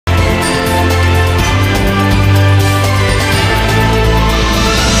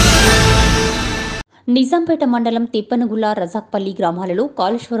నిజాంపేట మండలం తిప్పనగుల్ల రజాక్పల్లి గ్రామాలలో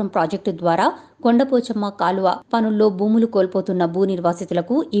కాళేశ్వరం ప్రాజెక్టు ద్వారా కొండపోచమ్మ కాలువ పనుల్లో భూములు కోల్పోతున్న భూ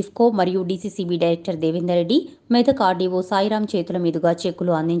నిర్వాసితులకు ఇఫ్కో మరియు DCCB director Devender Reddy Medak RDO Sairam చేతుల మీదుగా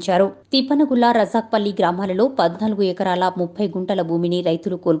చెక్కులు అందించారు. తిప్పనగుల్ల రజాక్పల్లి గ్రామాలలో 14 ఎకరాల 30 గుంటల భూమిని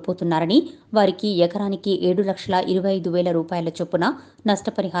రైతులు కోల్పోతున్నారని, వారికి ఎకరానికి 7,25,000 రూపాయల చొప్పున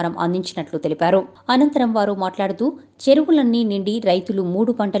నష్టపరిహారం అందించినట్లు తెలిపారు. అనంతరం వారు మాట్లాడుతూ, చెరువులన్నీ నిండి రైతులు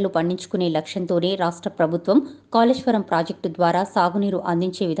 3 పంటలు పండించుకునే లక్ష్యంతోనే రాష్ట్ర ప్రభుత్వం కాళేశ్వరం ప్రాజెక్టు ద్వారా సాగునీరు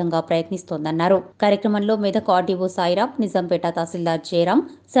అందించే విధంగా ప్రయత్నిస్తోందన్నారు. కార్యక్రమంలో మెదక్ ఆర్డీఓ సాయిరాం, నిజాంపేట తహసీల్దార్ జయరాం,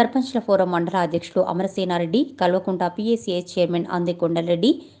 సర్పంచ్ల ఫోరం మండల అధ్యక్షులు Amarasenareddy, Kalvakuntla PACS chairman అందె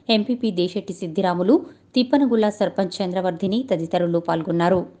Kondal Reddy, MPP Desetti Siddiramulu, Tippanagulla sarpanch Chandravardhini తదితరులు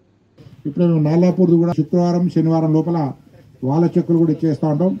పాల్గొన్నారు. ఇప్పుడు నాలాపూర్ కూడా శుక్రవారం శనివారం లోపల వాళ్ళ చెక్కులు కూడా ఇచ్చేస్తూ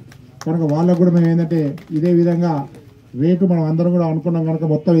ఉంటాం కనుక వాళ్ళకు కూడా మేము ఏంటంటే ఇదే విధంగా రేటు మనం అందరం కూడా అనుకున్నాం కనుక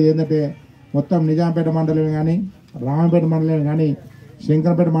మొత్తం ఇది ఏంటంటే మొత్తం నిజాంపేట మండలమే కానీ, రామంపేట మండలమే కానీ,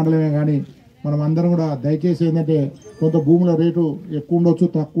 శంకరపేట మండలమే కానీ మనం అందరం కూడా దయచేసి ఏంటంటే కొంత భూముల రేటు ఎక్కువ ఉండొచ్చు,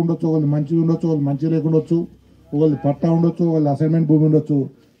 తక్కువ ఉండొచ్చు, ఒకళ్ళు మంచిగా ఉండొచ్చు, ఒకళ్ళు మంచిగా లేకుండొచ్చు, ఒకళ్ళు పట్టా ఉండొచ్చు, ఒకళ్ళు అసైన్మెంట్ భూమి ఉండొచ్చు.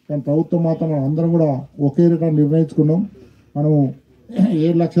 కానీ ప్రభుత్వం మాత్రం మనం అందరం కూడా ఒకే రేటు నిర్ణయించుకున్నాం. మనము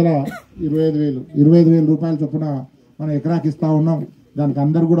 7,25,000 రూపాయల చొప్పున మనం ఎకరాకి ఇస్తూ ఉన్నాం. దానికి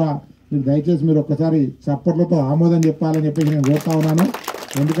అందరు కూడా మీరు దయచేసి మీరు ఒక్కసారి చప్పట్లతో ఆమోదం చెప్పాలని చెప్పి నేను కోరుతా ఉన్నాను.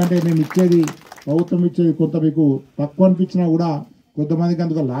 ఎందుకంటే మేము ఇచ్చేది ప్రభుత్వం ఇచ్చేది కొంత మీకు తక్కువ అనిపించినా కూడా కొంతమందికి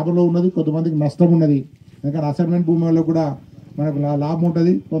అందుకు లాభంలో ఉన్నది, కొంతమందికి నష్టం ఉన్నది. ఎందుకంటే అసైన్మెంట్ భూమి వాళ్ళకు కూడా మనకు లాభం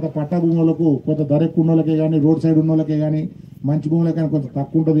ఉంటుంది, కొంత పట్టా భూమి వాళ్ళకు కొంత ధర ఎక్కువ ఉన్న వాళ్ళకే కానీ, రోడ్ సైడ్ ఉన్న వాళ్ళకే కానీ, మంచి భూములకే కానీ కొంచెం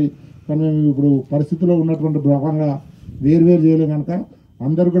తక్కువ ఉంటుంది. కానీ మేము ఇప్పుడు పరిస్థితుల్లో ఉన్నటువంటి భాగంగా వేరు చేయలేం కనుక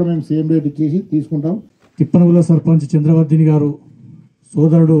అందరూ కూడా మేము సేమ్ రేట్ ఇచ్చేసి తీసుకుంటాం. తిప్పనగుల్ల సర్పంచ్ చంద్రవర్ధిని గారు,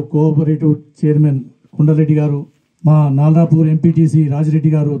 సోదరుడు కోఆపరేటివ్ చైర్మన్ కొండలరెడ్డి గారు, మా నాల్రాపూర్ ఎంపీటీసీ రాజిరెడ్డి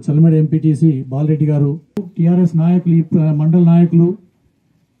గారు, చల్లమేడ ఎంపీటీసీ బాలరెడ్డి గారు, టీఆర్ఎస్ నాయకులు, మండల నాయకులు,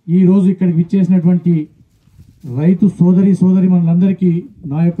 ఈ రోజు ఇక్కడికి విచ్చేసినటువంటి రైతు సోదరి మనందరికీ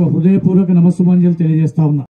నా యొక్క హృదయపూర్వక నమస్సుమాంజలు తెలియజేస్తా ఉన్నా.